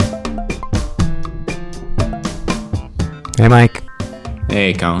Hey, Mike.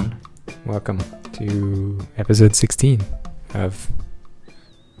 Hey, Colin. Welcome to episode 16 of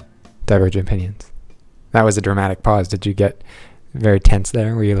Divergent Opinions. That was a dramatic pause. Did you get very tense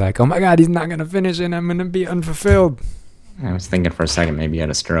there? Were you like, oh my God, he's not going to finish and I'm going to be unfulfilled? I was thinking for a second maybe you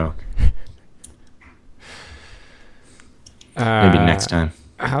had a stroke. Maybe next time.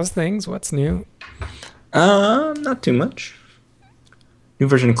 How's things? What's new? Not too much. New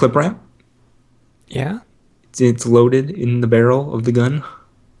version of ClipWrap. Yeah? It's loaded in the barrel of the gun.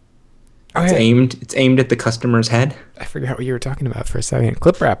 Oh, It's yeah. aimed at the customer's head. I forgot what you were talking about for a second.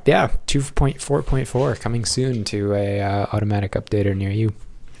 ClipWrap, yeah. 2.4.4 coming soon to a automatic updater near you.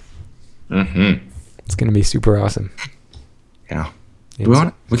 Mm-hmm. It's going to be super awesome. Yeah.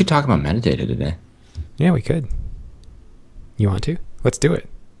 We could talk about metadata today. Yeah, we could. You want to? Let's do it.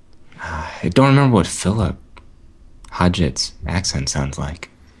 I don't remember what Philip Hodgett's accent sounds like.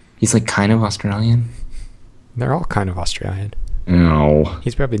 He's like kind of Australian. They're all kind of Australian. No.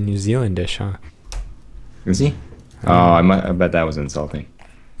 He's probably New Zealandish, huh? Is he? I bet that was insulting.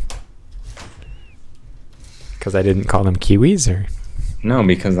 Because I didn't call them Kiwis, or? No,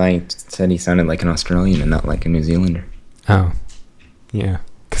 because I said he sounded like an Australian and not like a New Zealander. Oh. Yeah.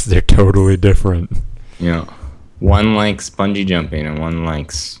 Because they're totally different. Yeah. One likes bungee jumping and one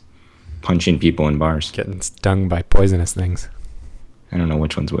likes punching people in bars. Getting stung by poisonous things. I don't know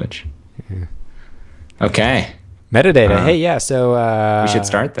which one's which. Yeah. Okay. Metadata. Hey, yeah, so... we should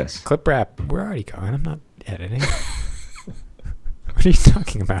start this. ClipWrap. We're already going. I'm not editing. What are you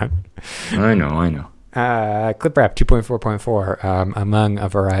talking about? I know. ClipWrap 2.4.4, among a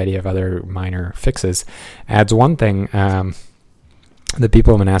variety of other minor fixes, adds one thing that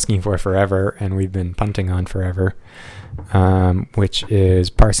people have been asking for forever, and we've been punting on forever, which is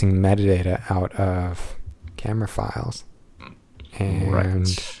parsing metadata out of camera files. And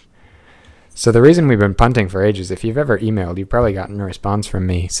Right. so the reason we've been punting for ages, if you've ever emailed, you've probably gotten a response from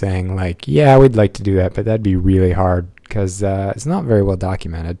me saying like, yeah, we'd like to do that, but that'd be really hard because it's not very well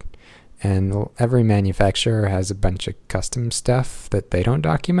documented. And every manufacturer has a bunch of custom stuff that they don't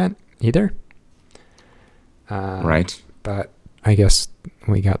document either. Right. But I guess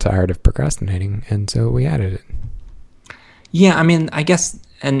we got tired of procrastinating, and so we added it. Yeah, I mean, I guess,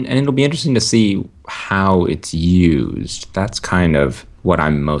 and it'll be interesting to see how it's used. That's kind of what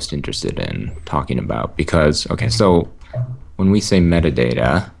I'm most interested in talking about because, okay, so when we say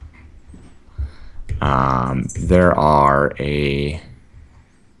metadata, there are a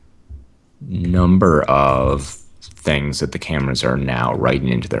number of things that the cameras are now writing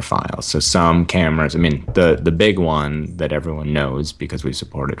into their files. So some cameras, I mean, the big one that everyone knows because we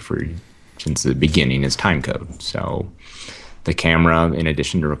support it since the beginning is timecode. So the camera, in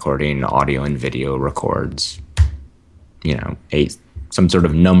addition to recording audio and video, records, some sort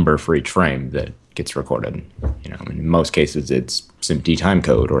of number for each frame that gets recorded. In most cases, it's SMPTE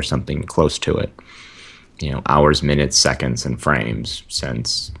timecode or something close to it. Hours, minutes, seconds, and frames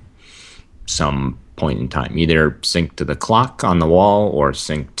since some point in time, either synced to the clock on the wall or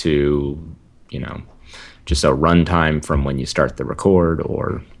synced to, just a runtime from when you start the record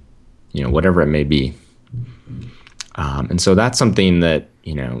or, whatever it may be. And so that's something that,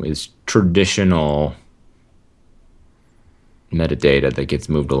 is traditional metadata that gets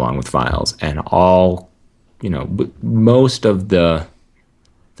moved along with files. And all, most of the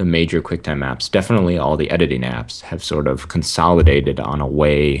major QuickTime apps, definitely all the editing apps, have sort of consolidated on a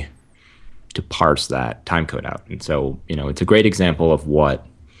way to parse that timecode out. And so, it's a great example of what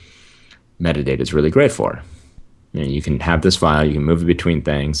metadata is really great for. You can have this file, you can move it between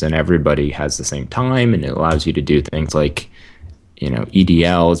things, and everybody has the same time, and it allows you to do things like,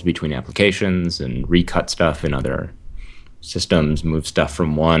 EDLs between applications and recut stuff in other systems, move stuff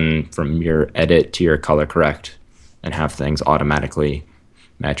from your edit to your color correct, and have things automatically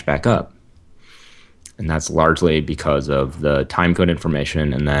match back up. And that's largely because of the timecode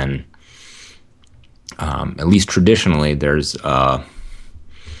information, and then at least traditionally, there's a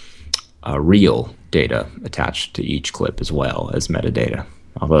real data attached to each clip as well as metadata,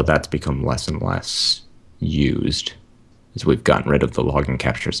 although that's become less and less used as we've gotten rid of the log and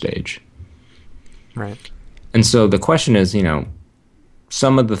capture stage. Right. And so the question is,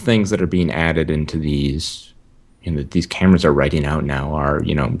 some of the things that are being added into these, these cameras are writing out now are,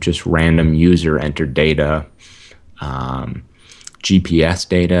 just random user entered data, GPS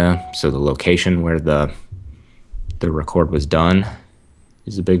data, so the location where the record was done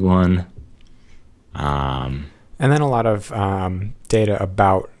is a big one. And then a lot of data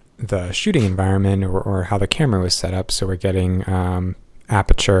about the shooting environment or how the camera was set up. So we're getting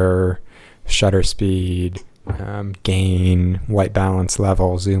aperture, shutter speed, gain, white balance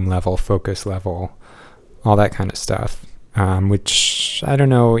level, zoom level, focus level, all that kind of stuff. which I don't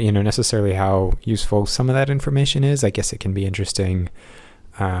know, necessarily how useful some of that information is. I guess it can be interesting,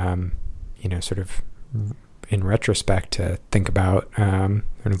 sort of in retrospect to think about, sort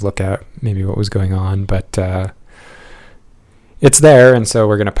of look at maybe what was going on, but it's there, and so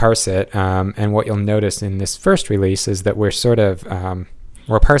we're going to parse it. And what you'll notice in this first release is that we're sort of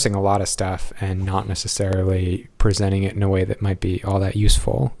we're parsing a lot of stuff and not necessarily presenting it in a way that might be all that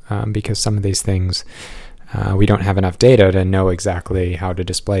useful, because some of these things we don't have enough data to know exactly how to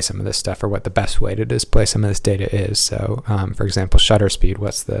display some of this stuff or what the best way to display some of this data is. So, for example, shutter speed,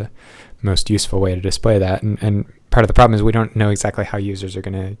 what's the most useful way to display that? And part of the problem is we don't know exactly how users are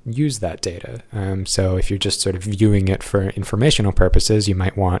going to use that data. So if you're just sort of viewing it for informational purposes, you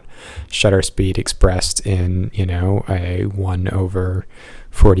might want shutter speed expressed in, a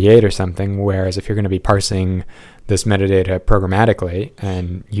 1/48 or something. Whereas if you're going to be parsing this metadata programmatically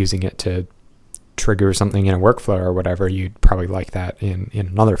and using it to trigger something in a workflow or whatever, you'd probably like that in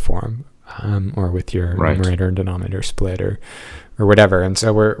another form, or with your numerator and denominator split or whatever. And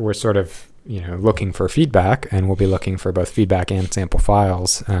so we're sort of looking for feedback, and we'll be looking for both feedback and sample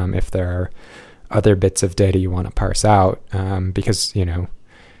files if there are other bits of data you want to parse out, because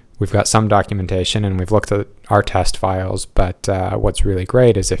we've got some documentation and we've looked at our test files, but what's really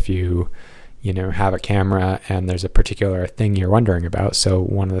great is if you have a camera and there's a particular thing you're wondering about. So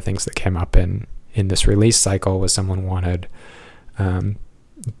one of the things that came up in this release cycle was someone wanted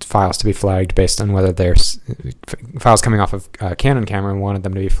files to be flagged based on whether they're files coming off of a Canon camera, and wanted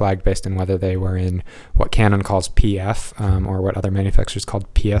them to be flagged based on whether they were in what Canon calls PF, or what other manufacturers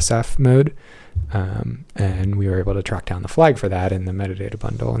called PSF mode. And we were able to track down the flag for that in the metadata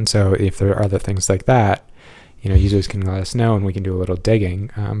bundle. And so if there are other things like that, users can let us know and we can do a little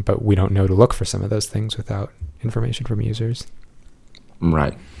digging, but we don't know to look for some of those things without information from users.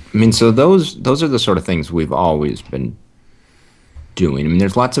 Right. I mean, so those are the sort of things we've always been doing. I mean,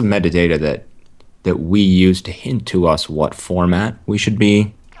 there's lots of metadata that we use to hint to us what format we should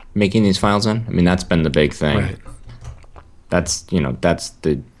be making these files in. I mean, that's been the big thing. Right. That's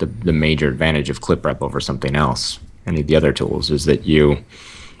the major advantage of ClipRep over something else, any of the other tools, is that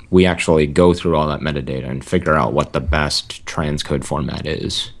we actually go through all that metadata and figure out what the best transcode format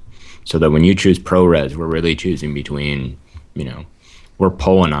is, so that when you choose ProRes, we're really choosing between, we're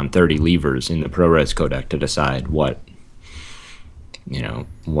pulling on 30 levers in the ProRes codec to decide what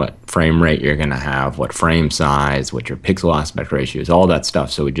frame rate you're going to have, what frame size, what your pixel aspect ratio is, all that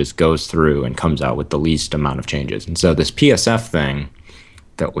stuff. So it just goes through and comes out with the least amount of changes. And so this PSF thing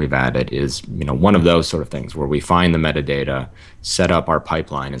that we've added is, one of those sort of things where we find the metadata, set up our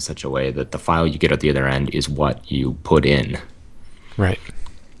pipeline in such a way that the file you get at the other end is what you put in. Right.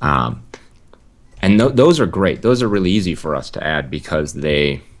 And those are great. Those are really easy for us to add because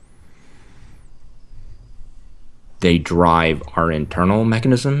they drive our internal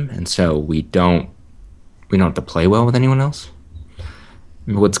mechanism, and so we don't have to play well with anyone else.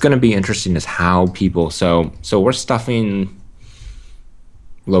 What's going to be interesting is how people. So we're stuffing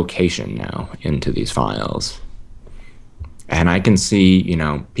location now into these files, and I can see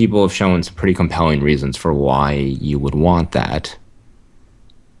people have shown some pretty compelling reasons for why you would want that.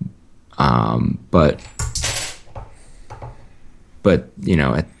 But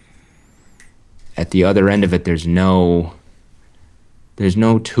at the other end of it, there's no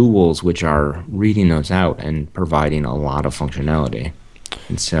tools which are reading those out and providing a lot of functionality.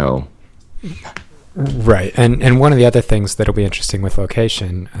 And so, right. And one of the other things that'll be interesting with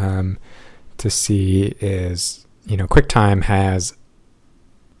location to see is, QuickTime has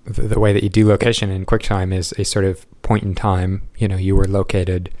the way that you do location in QuickTime is a sort of point in time. You were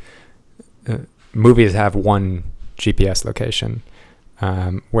located. Movies have one GPS location,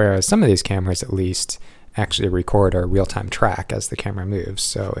 whereas some of these cameras at least actually record a real-time track as the camera moves.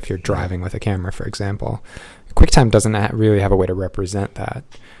 So if you're driving with a camera, for example, QuickTime doesn't really have a way to represent that.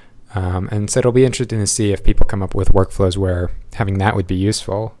 And so it'll be interesting to see if people come up with workflows where having that would be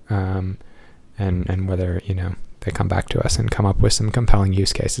useful, and whether, they come back to us and come up with some compelling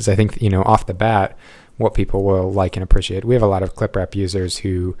use cases. I think, off the bat, what people will like and appreciate. We have a lot of ClipRep users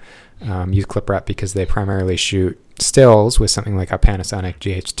who use ClipRep because they primarily shoot stills with something like a Panasonic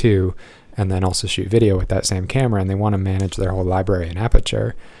GH2 and then also shoot video with that same camera, and they want to manage their whole library in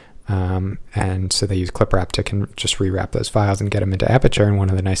Aperture. And so they use ClipWrap to just rewrap those files and get them into Aperture. And one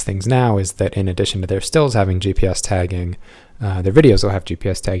of the nice things now is that in addition to their stills having GPS tagging, their videos will have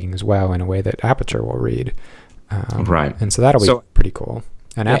GPS tagging as well in a way that Aperture will read. Right. And so that'll be pretty cool.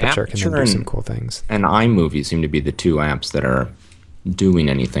 And Aperture can then do some cool things. And iMovie seem to be the two apps that are doing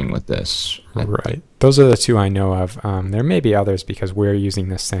anything with this. Right. Those are the two I know of. There may be others because we're using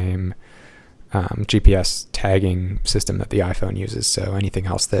the same GPS tagging system that the iPhone uses. So anything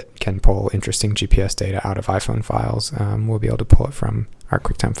else that can pull interesting GPS data out of iPhone files, we'll be able to pull it from our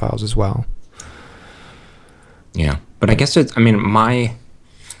QuickTime files as well. Yeah, but I guess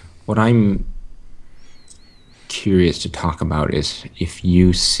what I'm curious to talk about is if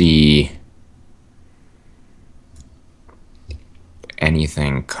you see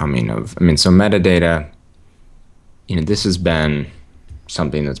anything coming of, so metadata, this has been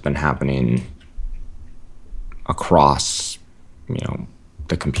something that's been happening across,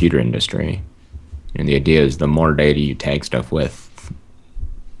 the computer industry. And the idea is the more data you tag stuff with,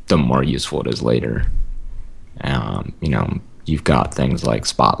 the more useful it is later. You've got things like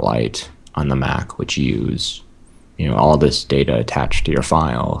Spotlight on the Mac, which use, all this data attached to your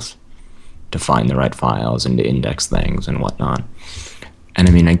files to find the right files and to index things and whatnot.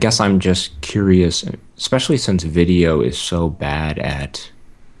 And I guess I'm just curious, especially since video is so bad at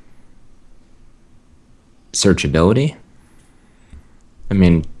searchability.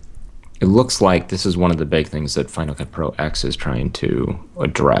 It looks like this is one of the big things that Final Cut Pro X is trying to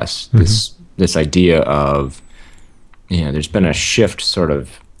address. Mm-hmm. This idea of, there's been a shift sort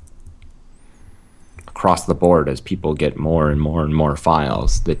of across the board as people get more and more and more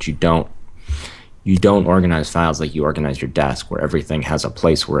files, that you don't organize files like you organize your desk, where everything has a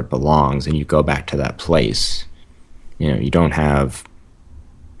place where it belongs and you go back to that place. You don't have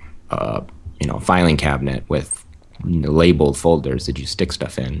a filing cabinet with labeled folders that you stick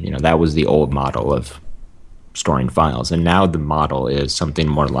stuff in. That was the old model of storing files, and now the model is something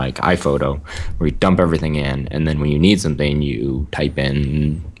more like iPhoto, where you dump everything in, and then when you need something, you type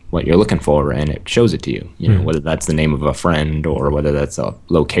in what you're looking for and it shows it to you. Whether that's the name of a friend or whether that's a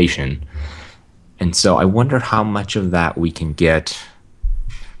location. And so I wonder how much of that we can get,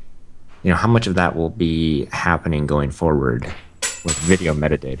 how much of that will be happening going forward with video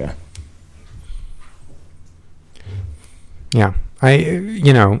metadata. Yeah,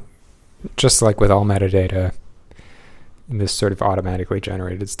 just like with all metadata, this sort of automatically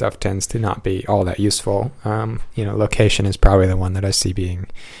generated stuff tends to not be all that useful. Location is probably the one that I see being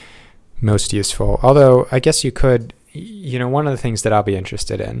most useful. Although I guess you could, one of the things that I'll be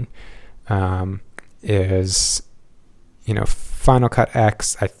interested in is, Final Cut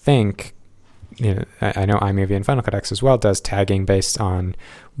X, I think, I know iMovie and Final Cut X as well does tagging based on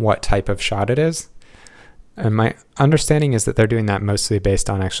what type of shot it is. And my understanding is that they're doing that mostly based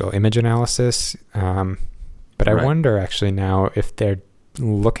on actual image analysis. But I wonder actually now if they're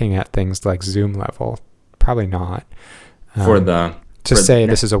looking at things like zoom level. Probably not.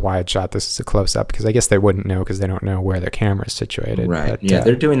 This is a wide shot, this is a close-up, because I guess they wouldn't know because they don't know where their camera is situated. Right, but,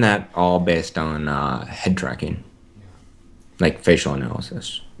 they're doing that all based on head tracking, like facial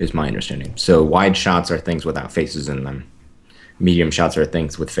analysis, is my understanding. So wide shots are things without faces in them. Medium shots are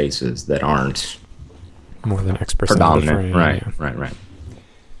things with faces that aren't more than X% predominant. Right.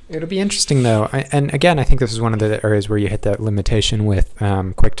 It'll be interesting, though. And again, I think this is one of the areas where you hit that limitation with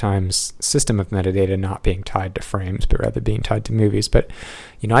QuickTime's system of metadata not being tied to frames, but rather being tied to movies. But,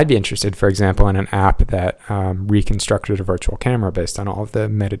 I'd be interested, for example, in an app that reconstructed a virtual camera based on all of the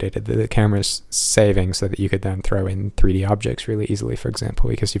metadata that the camera's saving, so that you could then throw in 3D objects really easily, for example,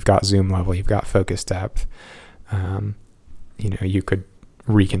 because you've got zoom level, you've got focus depth. You could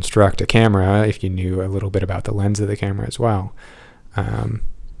reconstruct a camera if you knew a little bit about the lens of the camera as well. And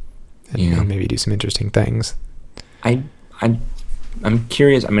maybe do some interesting things. I'm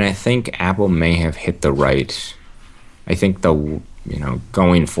curious. I think Apple may have hit the right. I think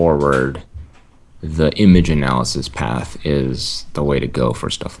going forward, the image analysis path is the way to go for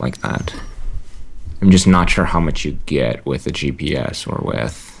stuff like that. I'm just not sure how much you get with a GPS or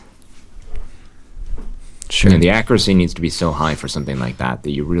with. Sure. The accuracy needs to be so high for something like that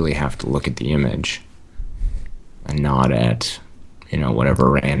you really have to look at the image and not at whatever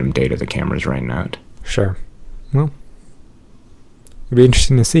random data the camera's writing out. Sure. Well, it'll be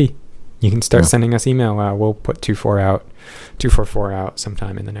interesting to see. You can start sending us email. We'll put 244 out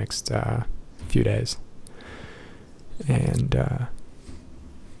sometime in the next few days. And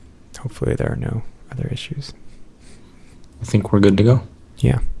hopefully there are no other issues. I think we're good to go.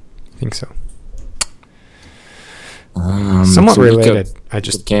 Yeah, I think so. Somewhat related.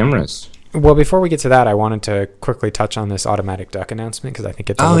 Cameras. Well, before we get to that, I wanted to quickly touch on this automatic duck announcement because I think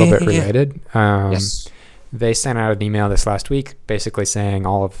it's a little bit related. Yes. They sent out an email this last week basically saying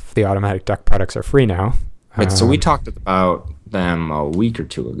all of the automatic duck products are free now. Right, so we talked about them a week or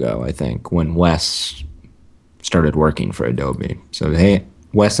two ago, I think, when Wes started working for Adobe. So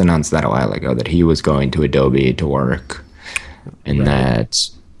Wes announced that a while ago that he was going to Adobe to work, and that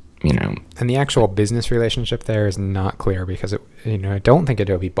And the actual business relationship there is not clear because I don't think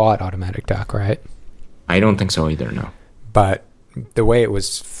Adobe bought Automatic Duck, right? I don't think so either, no. But the way it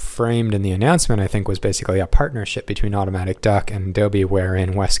was framed in the announcement, I think, was basically a partnership between Automatic Duck and Adobe,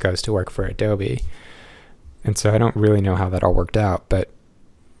 wherein Wes goes to work for Adobe. And so I don't really know how that all worked out, but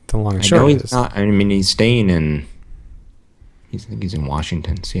the long and short is... he's staying in... I think he's in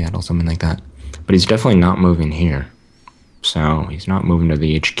Washington, Seattle, something like that. But he's definitely not moving here. So he's not moving to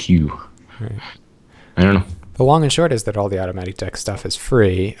the HQ. Right. I don't know. The long and short is that all the Automatic Duck stuff is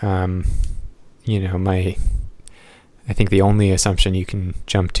free. I think the only assumption you can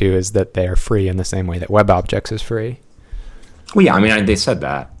jump to is that they're free in the same way that WebObjects is free. Well, yeah, they said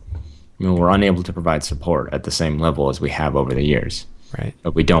that. We're unable to provide support at the same level as we have over the years. Right.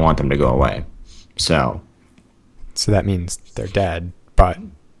 But we don't want them to go away. So that means they're dead, but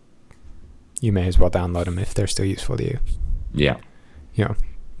you may as well download them if they're still useful to you. Yeah.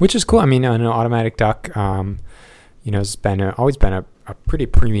 Which is cool. I know Automatic Duck, has always been a pretty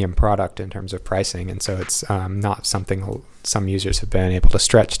premium product in terms of pricing, and so it's not something some users have been able to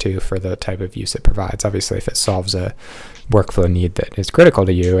stretch to for the type of use it provides. Obviously, if it solves a workflow need that is critical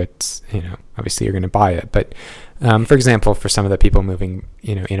to you, it's obviously you're going to buy it. But for example, for some of the people moving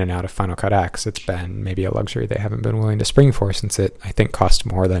in and out of Final Cut X, it's been maybe a luxury they haven't been willing to spring for, since it, I think, cost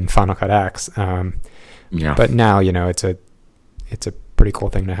more than Final Cut X. Yeah. But now it's a pretty cool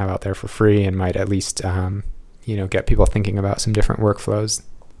thing to have out there for free, and might at least get people thinking about some different workflows.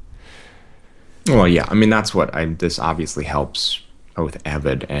 Well, yeah, that's what this obviously helps both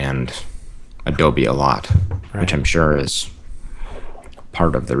Avid and Adobe a lot, right, which I'm sure is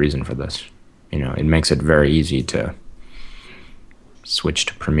part of the reason for this. It makes it very easy to switch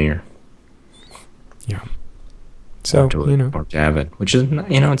to Premiere. Yeah. So, or to Avid, which is,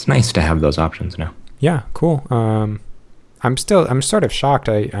 it's nice to have those options now. Yeah, cool. I'm sort of shocked.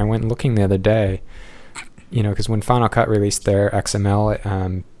 I went looking the other day, because when Final Cut released their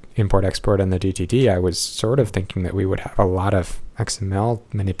XML import export and the DTD, I was sort of thinking that we would have a lot of XML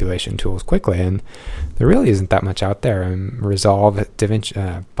manipulation tools quickly, and there really isn't that much out there. Resolve,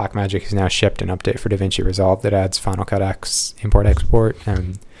 DaVinci, Blackmagic has now shipped an update for DaVinci Resolve that adds Final Cut X import export,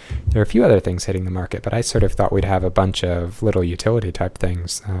 and there are a few other things hitting the market, but I sort of thought we'd have a bunch of little utility type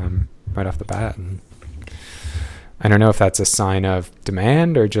things right off the bat. And I don't know if that's a sign of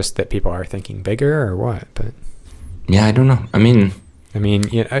demand or just that people are thinking bigger or what, but yeah, I don't know.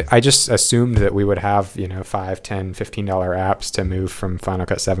 I just assumed that we would have, $5, $10, $15 apps to move from Final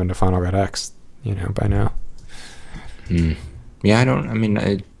Cut 7 to Final Cut X, by now. Yeah,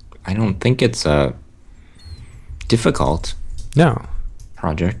 I don't think it's a difficult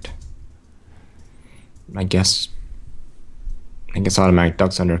project. I guess Automatic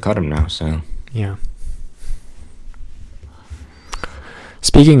Duck's undercut them now, so. Yeah.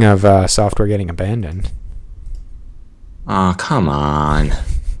 Speaking of software getting abandoned. Oh, come on.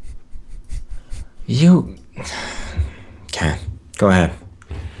 Okay, go ahead.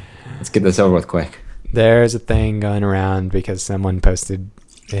 Let's get this over with quick. There's a thing going around because someone posted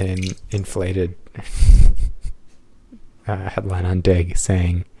an inflated headline on Dig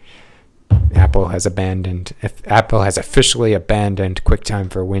saying Apple has officially abandoned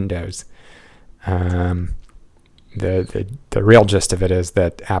QuickTime for Windows. The real gist of it is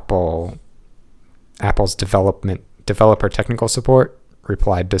that Apple's developer technical support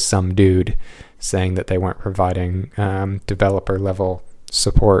replied to some dude saying that they weren't providing developer level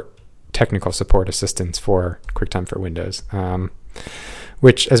support, technical support assistance for QuickTime for Windows,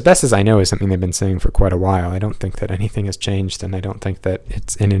 which, as best as I know, is something they've been saying for quite a while. I don't think that anything has changed, and I don't think that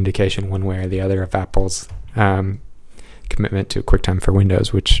it's an indication one way or the other of Apple's commitment to QuickTime for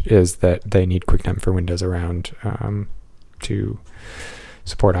Windows, which is that they need QuickTime for Windows around to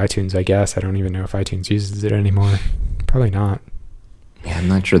support iTunes, I guess. I don't even know if iTunes uses it anymore. Probably not. Yeah, I'm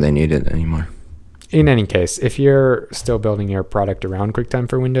not sure they need it anymore. In any case, if you're still building your product around QuickTime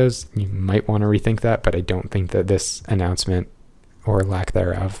for Windows, you might want to rethink that, but I don't think that this announcement or lack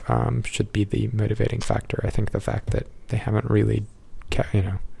thereof should be the motivating factor. I think the fact that they haven't really,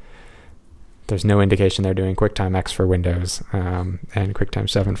 there's no indication they're doing QuickTime X for Windows, and QuickTime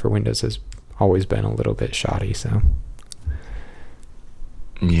 7 for Windows has always been a little bit shoddy, so.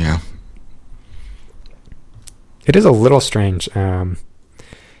 Yeah. It is a little strange.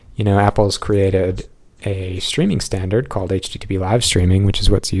 Apple's created a streaming standard called HTTP Live Streaming, which is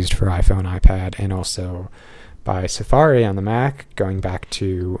what's used for iPhone, iPad, and also by Safari on the Mac, going back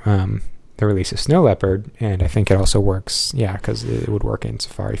to the release of Snow Leopard. And I think it also works, because it would work in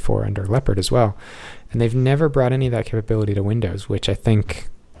Safari 4 under Leopard as well. And they've never brought any of that capability to Windows, which I think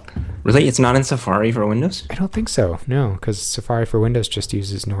Really? It's not in Safari for Windows? I don't think so. No, because Safari for Windows just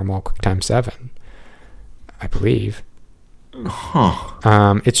uses normal QuickTime 7, I believe.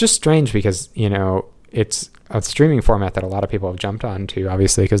 Huh. It's just strange because, it's a streaming format that a lot of people have jumped onto,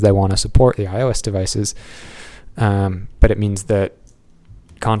 obviously, because they want to support the iOS devices. But it means that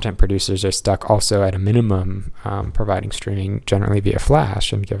content producers are stuck also at a minimum providing streaming generally via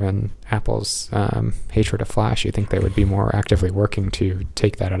Flash. And given Apple's hatred of Flash, you think they would be more actively working to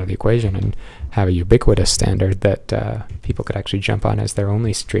take that out of the equation and have a ubiquitous standard that people could actually jump on as their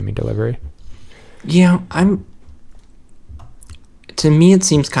only streaming delivery. Yeah, to me, it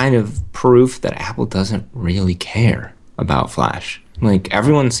seems kind of proof that Apple doesn't really care about Flash. Like,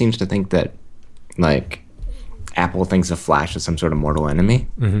 everyone seems to think that, like, Apple thinks of Flash as some sort of mortal enemy.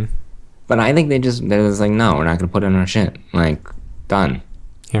 Mm-hmm. But I think they're just like, no, we're not going to put it in our shit. Like, done.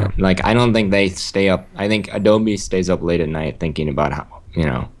 Yeah. Like, I don't think they stay up. I think Adobe stays up late at night thinking about how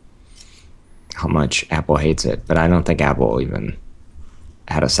much Apple hates it. But I don't think Apple even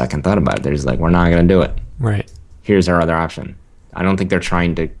had a second thought about it. They're just like, we're not going to do it. Right. Here's our other option. I don't think they're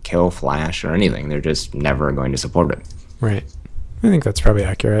trying to kill Flash or anything. They're just never going to support it. Right. I think that's probably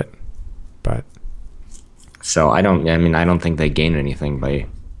accurate. But so I don't think they gain anything by,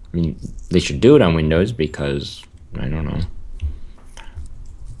 they should do it on Windows because, I don't know,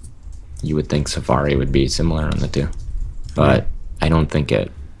 you would think Safari would be similar on the two. But I don't think the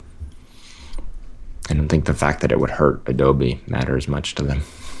fact that it would hurt Adobe matters much to them.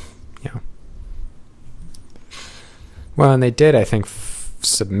 Yeah. Well, and they did, I think,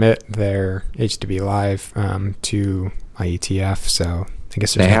 submit their HTTP Live to IETF, so I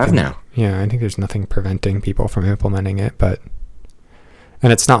guess they have now. Yeah, I think there's nothing preventing people from implementing it,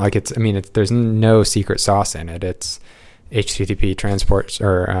 and it's not like there's no secret sauce in it. It's HTTP transport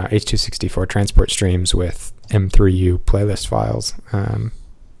or H.264 transport streams with M3U playlist files.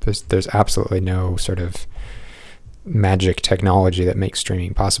 There's absolutely no sort of magic technology that makes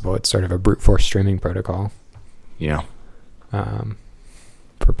streaming possible. It's sort of a brute force streaming protocol. Yeah.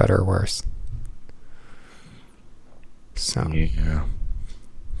 For better or worse. So yeah.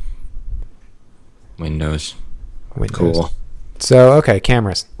 Windows. Cool. So okay,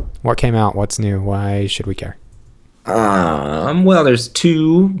 cameras. What came out? What's new? Why should we care? Well, there's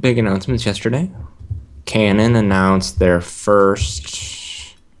two big announcements yesterday. Canon announced their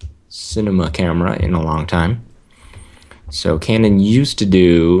first cinema camera in a long time. So Canon used to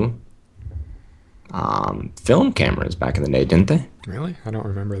do film cameras back in the day, didn't they? Really? I don't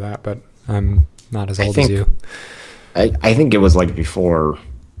remember that, but I'm not as old as you. I think it was like before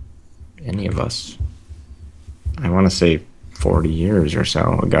any of us. I want to say 40 years or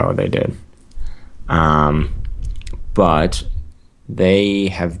so ago they did. But they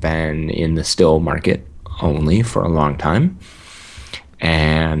have been in the still market only for a long time.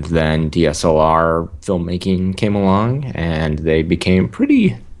 And then DSLR filmmaking came along and they became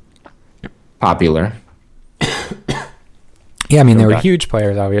pretty popular. Yeah, they were huge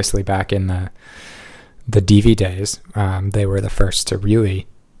players, obviously, back in the DV days. They were the first to really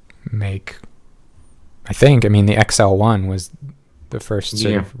make, I think, the XL1 was the first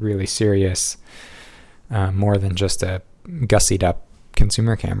sort of really serious, more than just a gussied up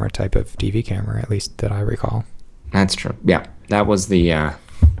consumer camera type of DV camera, at least that I recall. That's true. Yeah, that was the,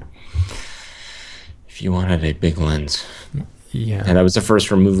 if you wanted a big lens. Yeah. And that was the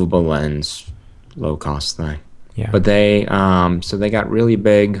first removable lens, low cost thing. Yeah. But they, so they got really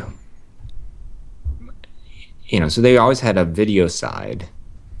big, so they always had a video side,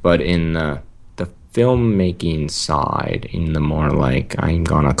 but in the filmmaking side, in the more like, I'm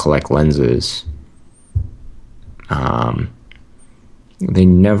gonna collect lenses, they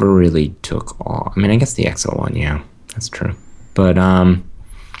never really took off. I guess the XL1, yeah, that's true. But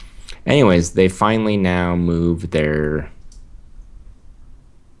anyways, they finally now moved their,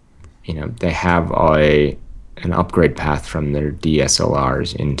 they have an upgrade path from their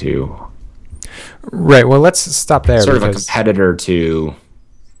DSLRs into. Right. Well, let's stop there. Sort of a competitor to,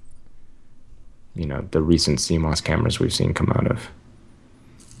 the recent CMOS cameras we've seen come out of.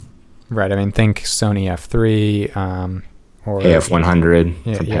 Right. Think Sony F3 or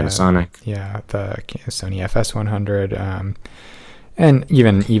AF100 from Panasonic. Yeah, the Sony FS100, and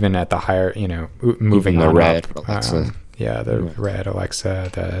even at the higher, moving even the on Red up, Alexa. Red Alexa,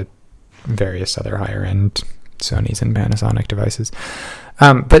 the various other higher end Sony's and Panasonic devices.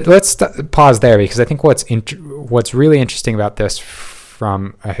 But let's pause there, because I think what's really interesting about this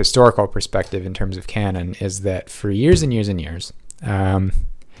from a historical perspective in terms of Canon is that for years and years and years,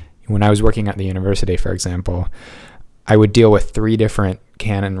 when I was working at the university, for example, I would deal with 3 different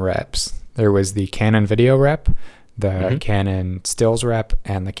Canon reps. There was the Canon video rep, the Canon stills rep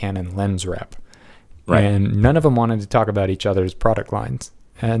and the Canon lens rep. Right. And none of them wanted to talk about each other's product lines.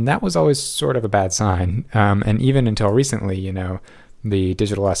 And that was always sort of a bad sign. And even until recently, you know, the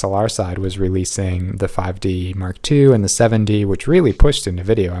digital SLR side was releasing the 5D Mark II and the 7D, which really pushed into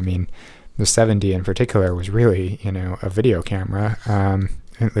video. I mean, the 7D in particular was really, you know, a video camera,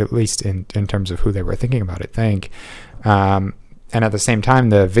 at least in terms of who they were thinking about, I think. And at the same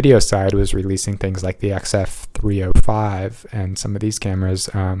time, the video side was releasing things like the XF305 and some of these cameras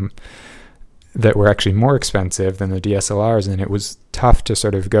that were actually more expensive than the DSLRs, and it was tough to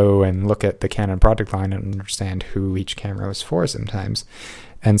sort of go and look at the Canon product line and understand who each camera was for sometimes.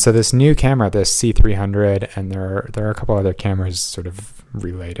 And so this new camera, this C300, and there are a couple other cameras sort of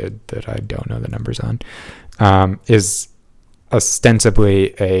related that I don't know the numbers on, is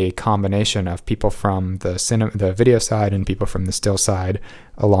ostensibly a combination of people from the video side and people from the still side,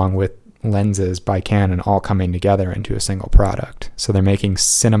 along with lenses by Canon, all coming together into a single product. So they're making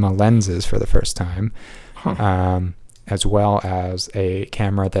cinema lenses for the first time, as well as a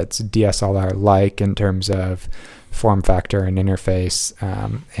camera that's DSLR-like in terms of form factor and interface,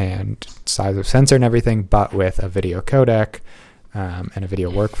 and size of sensor and everything, but with a video codec and a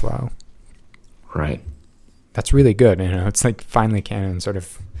video workflow. Right. That's really good. You know, it's like finally Canon sort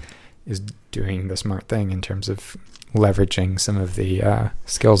of is doing the smart thing in terms of leveraging some of the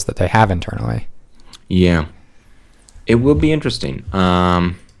skills that they have internally. Yeah, it will be interesting.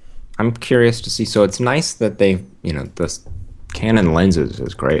 I'm curious to see. So it's nice that they, you know, the Canon lenses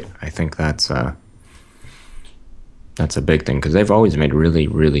is great. I think that's a big thing because they've always made really,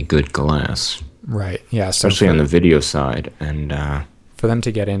 really good glass. Right. Yeah. Especially on the video side. And for them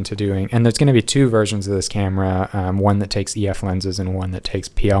to get into doing, and there's going to be two versions of this camera, one that takes EF lenses and one that takes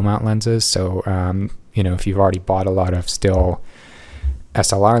PL mount lenses. So, you know, if you've already bought a lot of still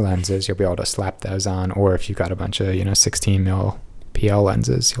SLR lenses, you'll be able to slap those on. Or if you've got a bunch of, you know, 16 mil PL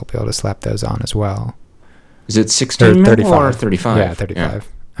lenses, you'll be able to slap those on as well. Is it 16 mil or 35? Yeah, 35.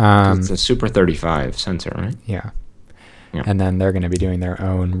 Yeah. It's a Super 35 sensor, right? Yeah. And then they're going to be doing their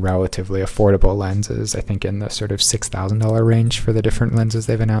own relatively affordable lenses, I think in the sort of $6,000 range for the different lenses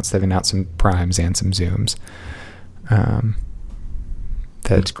they've announced. They've announced some primes and some zooms.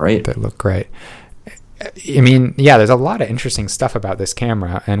 That's great. That look great. I mean, yeah, there's a lot of interesting stuff about this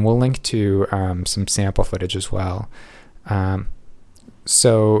camera, and we'll link to some sample footage as well.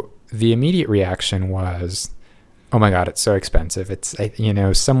 So the immediate reaction was, oh my God, it's so expensive. It's, you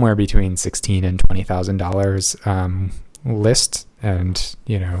know, somewhere between $16,000 and $20,000 list, and,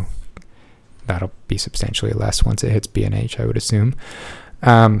 you know, that'll be substantially less once it hits B&H, I would assume.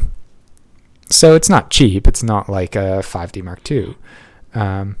 So it's not cheap. It's not like a 5D Mark II.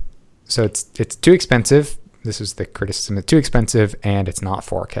 So it's too expensive. This is the criticism. It's too expensive, and it's not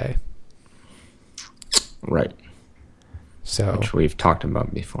 4K. Right. So, which we've talked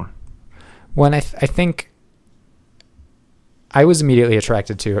about before. Well, I think I was immediately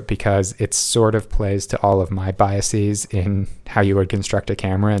attracted to it because it sort of plays to all of my biases in how you would construct a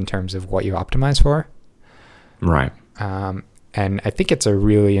camera in terms of what you optimize for. Right. And I think it's a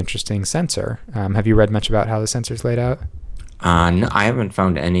really interesting sensor. Have you read much about how the sensor's laid out? No, I haven't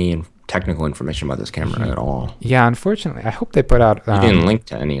found any technical information about this camera at all. Yeah, unfortunately, I hope they put out. You didn't link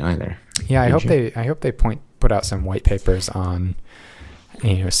to any either. Yeah, I hope they put out some white papers on,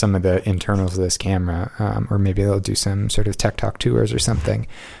 you know, some of the internals of this camera, or maybe they'll do some sort of tech talk tours or something.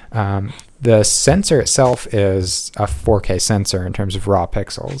 The sensor itself is a 4K sensor in terms of raw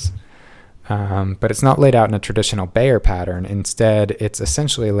pixels, but it's not laid out in a traditional Bayer pattern. Instead, it's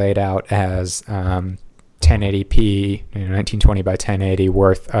essentially laid out as 1080p, 1920 by 1080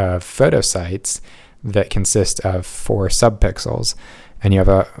 worth of photo sites that consist of 4 subpixels, and you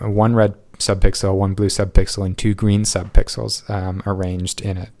have one red subpixel, one blue subpixel, and 2 green subpixels arranged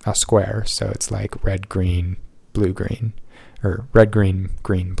in a square. So it's like red, green, blue, green, or red, green,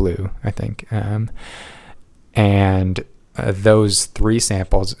 green, blue, I think. And those 3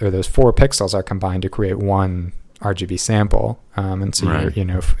 samples, or those 4 pixels, are combined to create one RGB sample. And so right.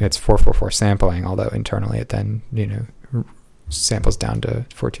 It's 444 sampling, although internally it then, samples down to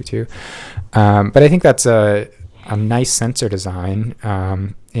 422. But I think that's a nice sensor design,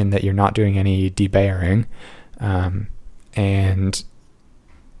 in that you're not doing any debayering. And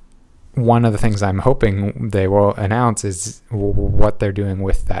one of the things I'm hoping they will announce is what they're doing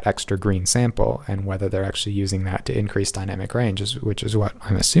with that extra green sample, and whether they're actually using that to increase dynamic range, which is what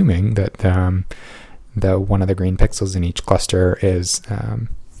I'm assuming, that the one of the green pixels in each cluster is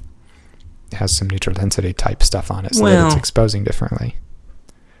has some neutral density type stuff on it, so that it's exposing differently.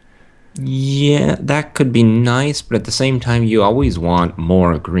 Yeah, that could be nice, but at the same time, you always want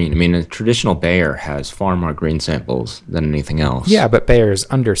more green. I mean, a traditional Bayer has far more green samples than anything else. Yeah, but Bayer's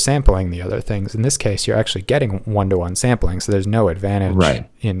undersampling the other things. In this case, you're actually getting one-to-one sampling, so there's no advantage Right.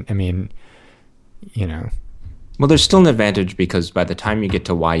 in, I mean, you know. Well, there's still an advantage because by the time you get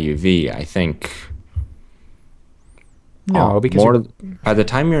to YUV, I think No, because more you're- by the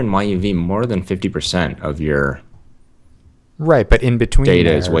time you're in YUV, more than 50% of your right, but in between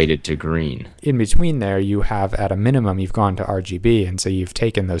data is there, weighted to green. in between there, you have at a minimum you've gone to RGB, and so you've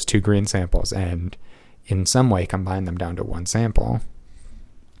taken those two green samples and in some way combined them down to one sample.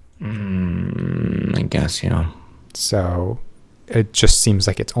 I guess, yeah. So it just seems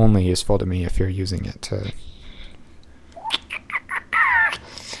like it's only useful to me if you're using it to.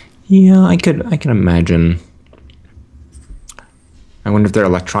 Yeah, I can imagine. I wonder if they're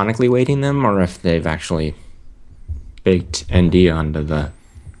electronically weighting them or if they've actually baked ND onto the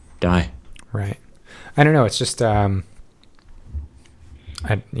die. Right. I don't know. It's just I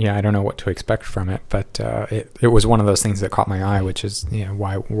don't know what to expect from it, but it was one of those things that caught my eye, which is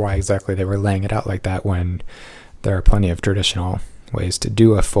why exactly they were laying it out like that when there are plenty of traditional ways to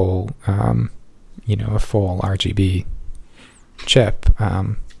do a full a full RGB chip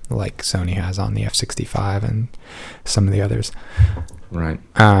like Sony has on the F65 and some of the others. Right.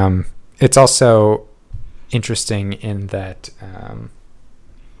 It's also interesting in that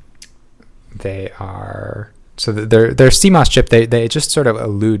they are. So their CMOS chip, they just sort of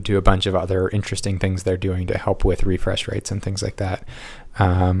allude to a bunch of other interesting things they're doing to help with refresh rates and things like that.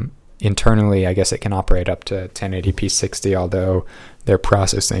 Internally, I guess it can operate up to 1080p 60, although their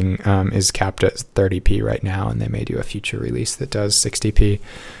processing is capped at 30p right now, and they may do a future release that does 60p.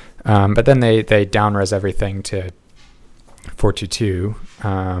 But then they down-res everything to 422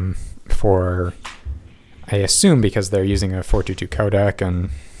 for, I assume, because they're using a 422 codec, and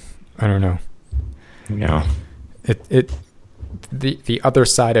I don't know. Yeah. The other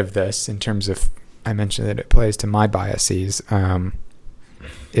side of this, in terms of, I mentioned that it plays to my biases,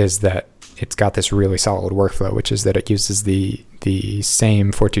 is that it's got this really solid workflow, which is that it uses the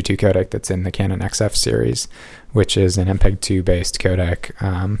same 422 codec that's in the Canon XF series, which is an MPEG-2 based codec.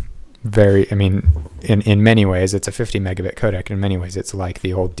 In many ways, it's a 50 megabit codec. In many ways, it's like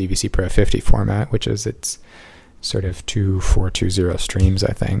the old DVC Pro 50 format, which is its sort of 2420 streams,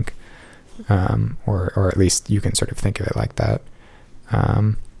 I think. Or at least you can sort of think of it like that,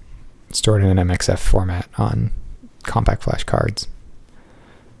 stored in an MXF format on compact flash cards.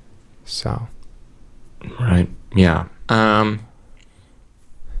 So, right, yeah. That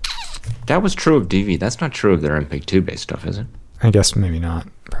was true of DV. That's not true of their MPEG-2 based stuff, is it? I guess maybe not.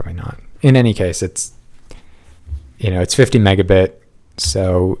 Probably not. In any case, it's 50 megabit,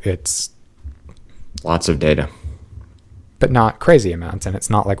 so it's lots of data, but not crazy amounts, and it's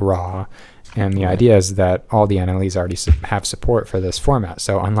not like RAW. And the idea is that all the NLEs already have support for this format.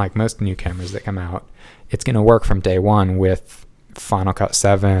 So unlike most new cameras that come out, it's going to work from day one with Final Cut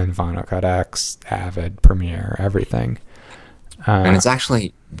 7, Final Cut X, Avid, Premiere, everything. And it's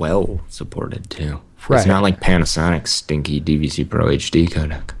actually well supported too. Right. It's not like Panasonic's stinky DVC Pro HD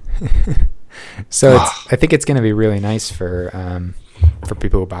codec. So I think it's going to be really nice for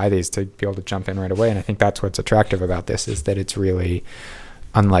people who buy these to be able to jump in right away. And I think that's what's attractive about this, is that it's really,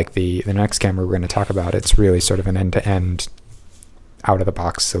 unlike the next camera we're going to talk about, it's really sort of an end-to-end,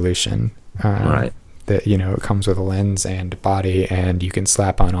 out-of-the-box solution. Right. That, it comes with a lens and body, and you can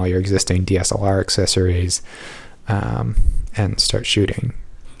slap on all your existing DSLR accessories and start shooting.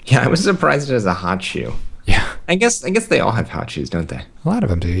 Yeah, I was surprised it has a hot shoe. Yeah. I guess they all have hot shoes, don't they? A lot of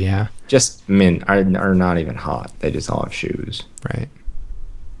them do, yeah. Just are not even hot. They just all have shoes. Right.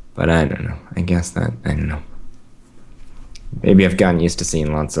 But I don't know. I don't know. Maybe I've gotten used to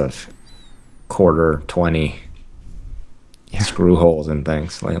seeing lots of quarter 20 screw holes and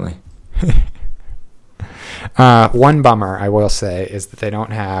things lately. One bummer, I will say, is that they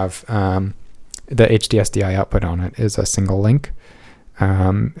don't have the HDSDI output on it is a single link,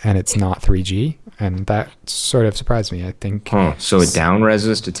 and it's not 3G, and that sort of surprised me. I think. So it down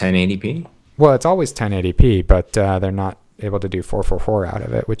reses to 1080p? Well, it's always 1080p, but they're not able to do 444 out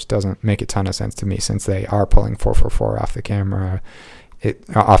of it, which doesn't make a ton of sense to me, since they are pulling 444 off the camera.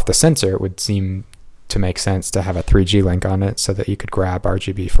 Off the sensor, it would seem to make sense to have a 3G link on it so that you could grab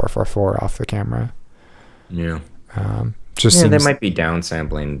RGB 444 off the camera. Yeah. Seems, they might be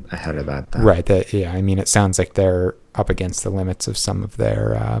downsampling ahead of that, though. Right. It sounds like they're up against the limits of some of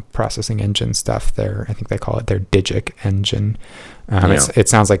their processing engine stuff. I think they call it their Digic engine. It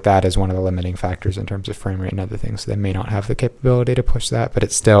sounds like that is one of the limiting factors in terms of frame rate and other things. So they may not have the capability to push that, but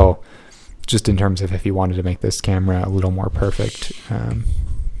it's still, just in terms of if you wanted to make this camera a little more perfect,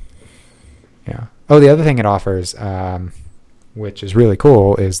 Yeah. Oh, the other thing it offers, which is really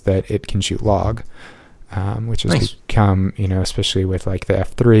cool, is that it can shoot log, which has Nice. become, especially with like the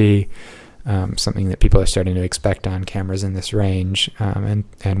F3, something that people are starting to expect on cameras in this range.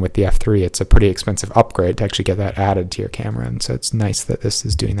 And with the F3, it's a pretty expensive upgrade to actually get that added to your camera. And so it's nice that this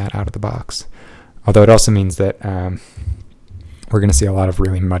is doing that out of the box. Although it also means that we're going to see a lot of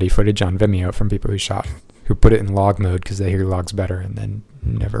really muddy footage on Vimeo from people who put it in log mode because they hear log's better and then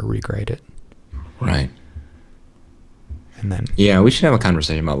never regrade it. Right. And then, Yeah, we should have a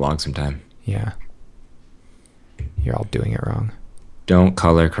conversation about log sometime. yeah, you're all doing it wrong. Don't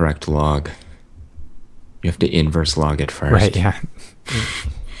color correct log. You have to inverse log it first. Right, yeah.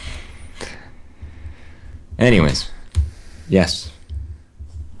 Anyways, yes,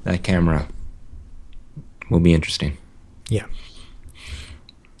 that camera will be interesting. Yeah.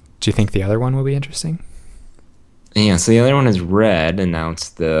 Do you think the other one will be interesting? Yeah, so the other one is Red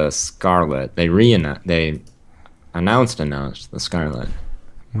announced the Scarlet. They announced the Scarlet.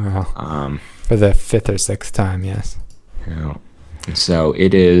 Well, for the fifth or sixth time, yes. You know, so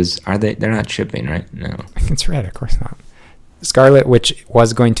it is. They're not shipping, right? No. It's Red, of course not. Scarlet, which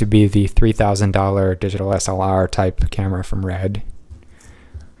was going to be the $3,000 digital SLR type camera from Red,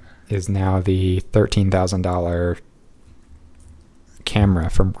 is now the $13,000 camera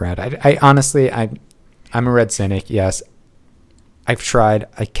from Red. I honestly, I'm a Red cynic. Yes, I've tried.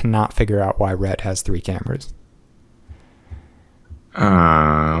 I cannot figure out why Red has 3 cameras.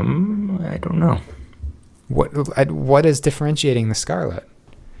 I don't know. What is differentiating the Scarlet?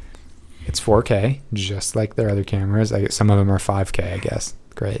 It's 4K, just like their other cameras. Some of them are 5K, I guess.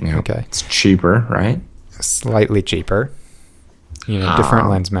 Great. Yeah. Okay. It's cheaper, right? Slightly cheaper. Different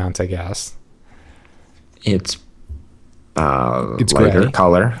lens mounts, I guess. It's It's lighter gray.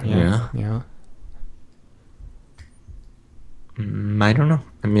 color. Yeah. I don't know.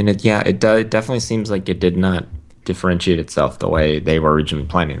 I mean, it definitely seems like it did not differentiate itself the way they were originally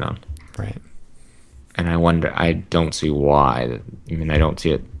planning on. Right. And I don't see why. I mean, I don't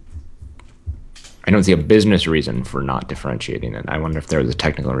see a business reason for not differentiating it. I wonder if there was a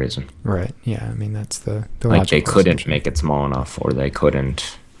technical reason. Right. Yeah. I mean, that's the Like they logical couldn't assumption. make it small enough, or they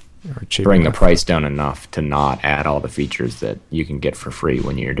couldn't Or cheaper bring the enough. price down enough to not add all the features that you can get for free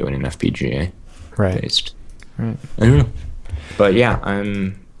when you're doing an FPGA Right. based. Right. I don't know. But yeah,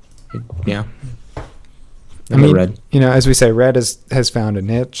 yeah. I mean, Red. as we say, Red has found a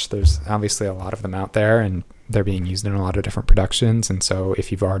niche. There's obviously a lot of them out there, and they're being used in a lot of different productions. And so if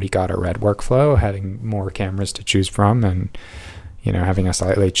you've already got a Red workflow, having more cameras to choose from and, having a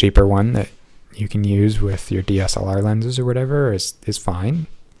slightly cheaper one that you can use with your DSLR lenses or whatever is fine.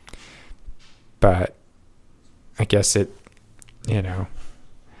 But I guess it made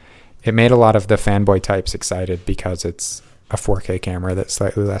a lot of the fanboy types excited because it's a 4K camera that's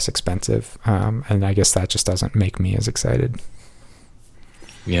slightly less expensive. And I guess that just doesn't make me as excited.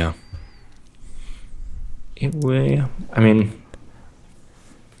 Yeah. It will. I mean,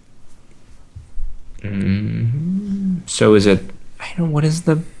 so is it? I don't know. What is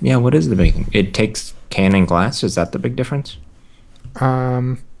the big? It takes Canon glass. Is that the big difference?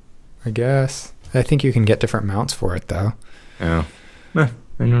 I guess. I think you can get different mounts for it though. Oh, I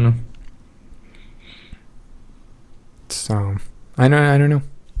don't know. So I don't know.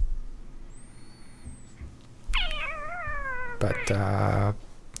 But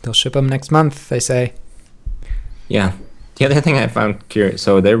they'll ship them next month, they say. Yeah. The other thing I found curious.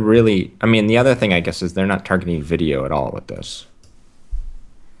 So they're really. I mean, the other thing I guess is they're not targeting video at all with this,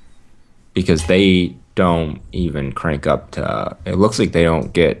 because they don't even crank up to. It looks like they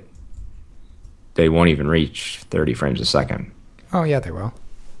don't get. They won't even reach 30 frames a second. Oh yeah, they will.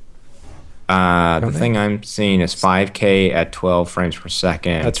 The thing I'm seeing is 5K at 12 frames per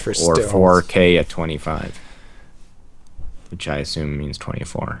second. That's for or stills. 4K at 25, which I assume means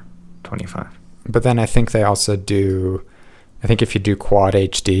 25. But then I think they also do. I think if you do quad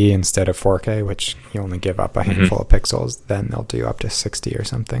HD instead of 4K, which you only give up a handful of pixels, then they'll do up to 60 or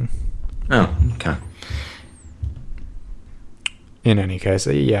something. Oh, okay. In any case,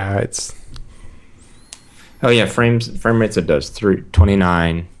 yeah, it's. Oh yeah, frame rates it does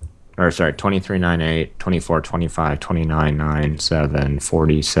 2398, 24, 25, 29, 97,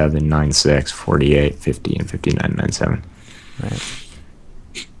 47, 96, 48, 50, and 59, 97. Right.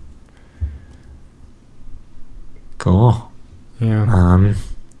 Cool. Yeah.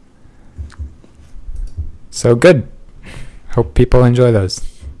 So good. Hope people enjoy those.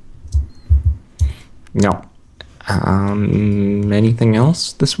 No. Anything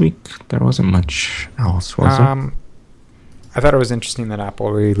else this week? There wasn't much else, was there? I thought it was interesting that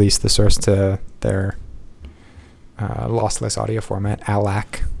Apple released the source to their lossless audio format,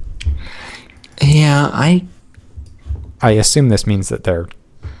 ALAC. Yeah, I assume this means that they're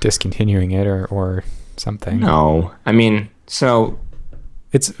discontinuing it or something. no. I mean, so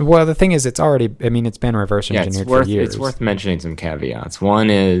The thing is, it's already. I mean, it's been reverse yeah, engineered for years. it's worth mentioning some caveats. One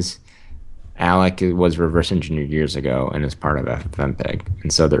is Alec was reverse engineered years ago and is part of FFmpeg,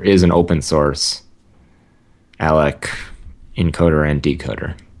 and so there is an open source Alec encoder and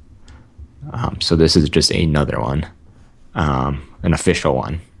decoder. So this is just another one, an official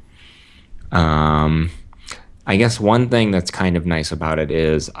one. I guess one thing that's kind of nice about it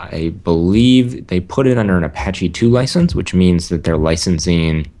is I believe they put it under an Apache 2 license, which means that they're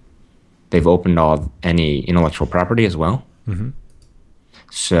licensing, they've opened any intellectual property as well. Mm-hmm.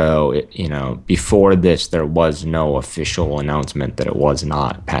 So, before this, there was no official announcement that it was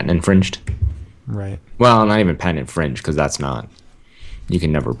not patent infringed. Right. Well, not even patent infringed, because that's not, you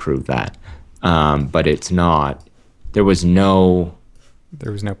can never prove that. But it's not, there was no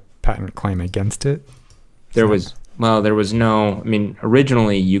patent claim against it. There was no, I mean,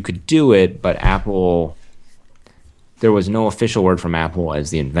 originally you could do it, but there was no official word from Apple as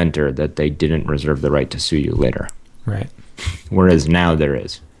the inventor that they didn't reserve the right to sue you later. Right. Whereas now there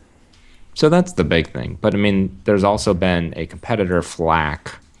is. So that's the big thing. But I mean, there's also been a competitor,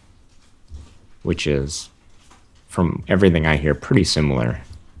 FLAC, which is, from everything I hear, pretty similar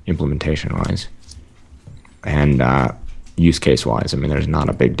implementation-wise. And use case-wise, I mean, there's not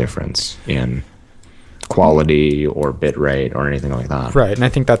a big difference in quality or bit rate or anything like that. Right, and I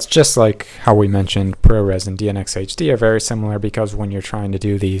think that's just like how we mentioned ProRes and DNX HD are very similar, because when you're trying to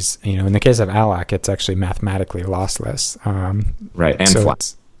do these, in the case of ALAC, it's actually mathematically lossless. Right, and so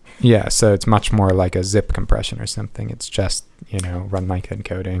flat. Yeah, so it's much more like a zip compression or something. It's just, run like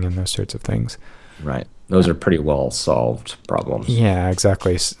encoding and those sorts of things. Right. Those are pretty well solved problems. Yeah,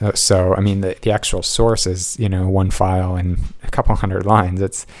 exactly. So I mean, the actual source is, one file and a couple hundred lines.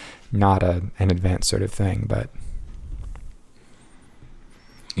 It's not an advanced sort of thing, but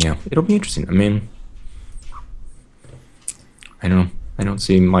yeah, it'll be interesting. I mean, I don't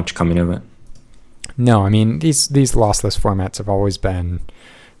see much coming of it. No, I mean, these lossless formats have always been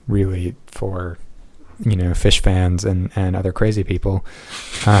really for fish fans and other crazy people,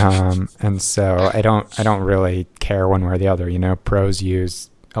 and so I don't really care one way or the other. Pros use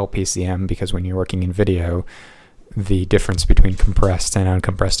LPCM because when you're working in video, the difference between compressed and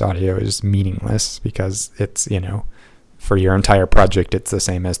uncompressed audio is meaningless, because it's, for your entire project, it's the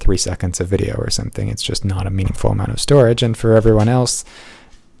same as 3 seconds of video or something. It's just not a meaningful amount of storage. And for everyone else,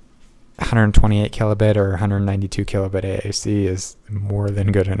 128 kilobit or 192 kilobit AAC is more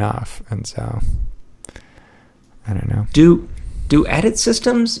than good enough. And so, I don't know. Do any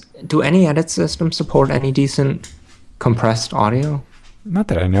edit systems support any decent compressed audio? Not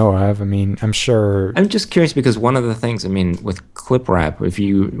that I know of. I mean, I'm sure. I'm just curious because one of the things, I mean, with ClipWrap, if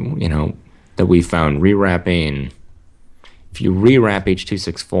that we found rewrapping, if you rewrap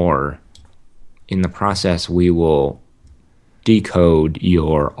H.264, in the process, we will decode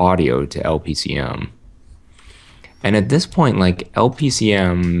your audio to LPCM. And at this point, like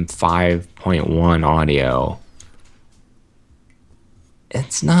LPCM 5.1 audio,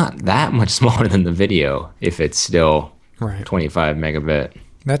 it's not that much smaller than the video if it's still right 25 megabit.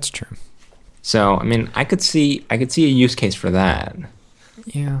 That's true. So, I mean, I could see a use case for that.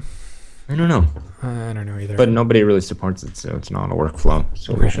 Yeah. I don't know. I don't know either. But nobody really supports it, so it's not a workflow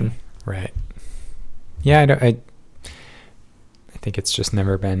solution. Right. Yeah, I think it's just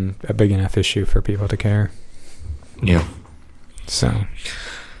never been a big enough issue for people to care. Yeah. So.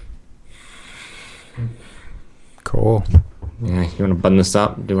 Cool. Yeah, you want to button this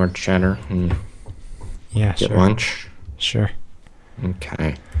up, do our chatter, and get lunch? Sure.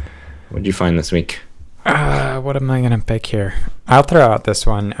 Okay. What'd you find this week? What am I going to pick here? I'll throw out this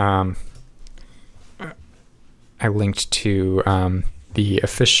one. I linked to the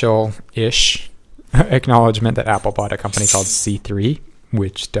official-ish acknowledgement that Apple bought a company called C3,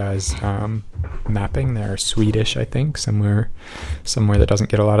 which does mapping. They're Swedish, I think, somewhere that doesn't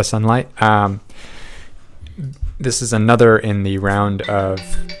get a lot of sunlight. This is another in the round of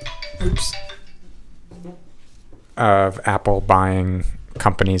Apple buying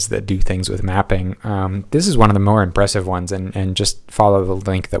companies that do things with mapping. This is one of the more impressive ones, and just follow the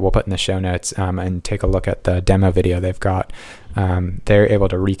link that we'll put in the show notes and take a look at the demo video they've got. They're able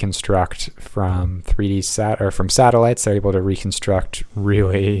to reconstruct from from satellites. They're able to reconstruct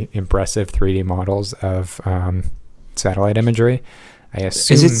really impressive 3D models of satellite imagery. I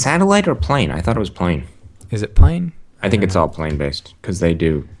assume. Is it satellite or plane? I thought it was plane. Is it plane? I think it's all plane based because they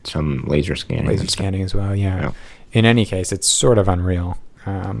do some laser scanning. Laser scanning as well, yeah. In any case, it's sort of unreal,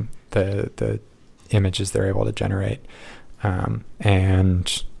 the images they're able to generate.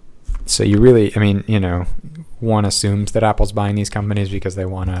 And So you really, I mean, one assumes that Apple's buying these companies because they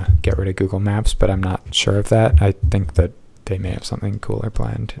want to get rid of Google Maps, but I'm not sure of that. I think that they may have something cooler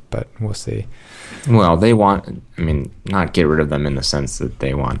planned, but we'll see. Well, they want, not get rid of them in the sense that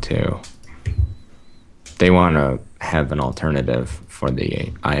they want to have an alternative for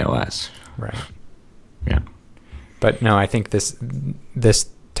the iOS. Right. Yeah. But no, I think this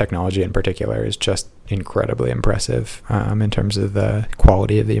technology in particular is just incredibly impressive in terms of the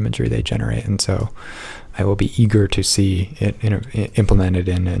quality of the imagery they generate, and so I will be eager to see it implemented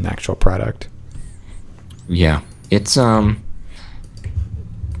in an actual product. Yeah, it's it'll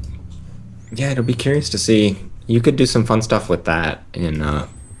be curious to see. You could do some fun stuff with that in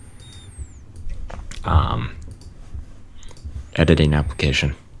editing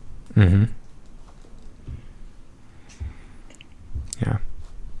application. Mm-hmm. Yeah.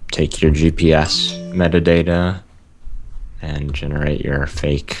 Take your GPS metadata and generate your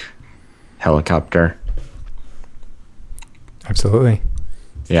fake helicopter. Absolutely.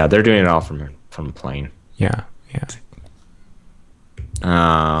 Yeah, they're doing it all from a plane. Yeah. Yeah.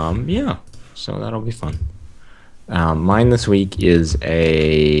 So that'll be fun. Mine this week is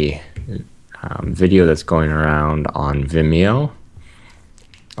a video that's going around on Vimeo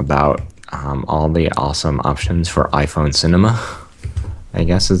about all the awesome options for iPhone Cinema, I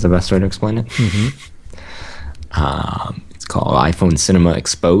guess is the best way to explain it. Mm-hmm. It's called iPhone Cinema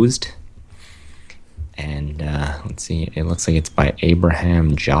Exposed. And let's see, it looks like it's by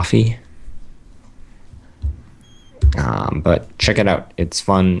Abraham Jaffe. But check it out. It's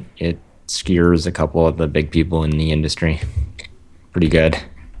fun. It skewers a couple of the big people in the industry. Pretty good.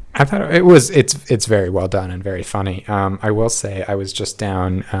 I thought it's very well done and very funny. I will say I was just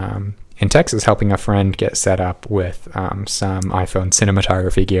down in Texas helping a friend get set up with some iPhone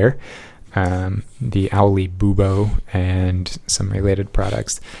cinematography gear, the Owly Bubo and some related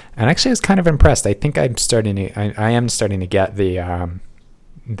products. And actually I was kind of impressed. I think I am starting to get the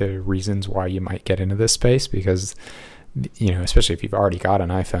reasons why you might get into this space, because especially if you've already got an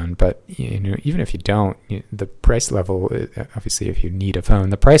iPhone, but even if you don't, the price level, obviously if you need a phone,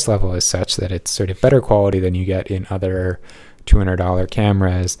 the price level is such that it's sort of better quality than you get in other $200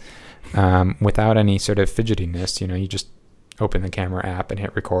 cameras, without any sort of fidgetiness. You just open the camera app and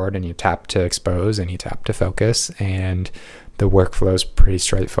hit record, and you tap to expose and you tap to focus, and the workflow is pretty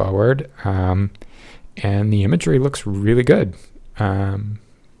straightforward, and the imagery looks really good.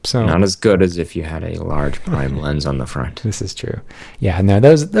 So not as good as if you had a large prime lens on the front. This is true. Yeah, no,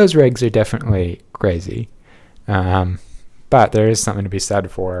 those rigs are definitely crazy. But there is something to be said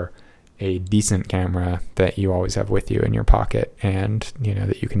for a decent camera that you always have with you in your pocket, and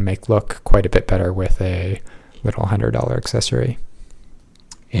that you can make look quite a bit better with a little $100 accessory.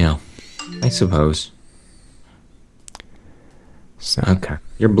 Yeah, I suppose. So okay,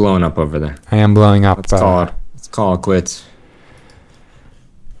 you're blowing up over there. I am blowing up. Let's call it quits.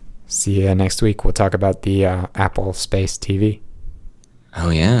 See you next week. We'll talk about the Apple Space TV. Oh,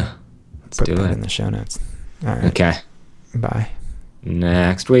 yeah. Let's Put do that it in the show notes. All right. Okay. Bye.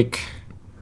 Next week.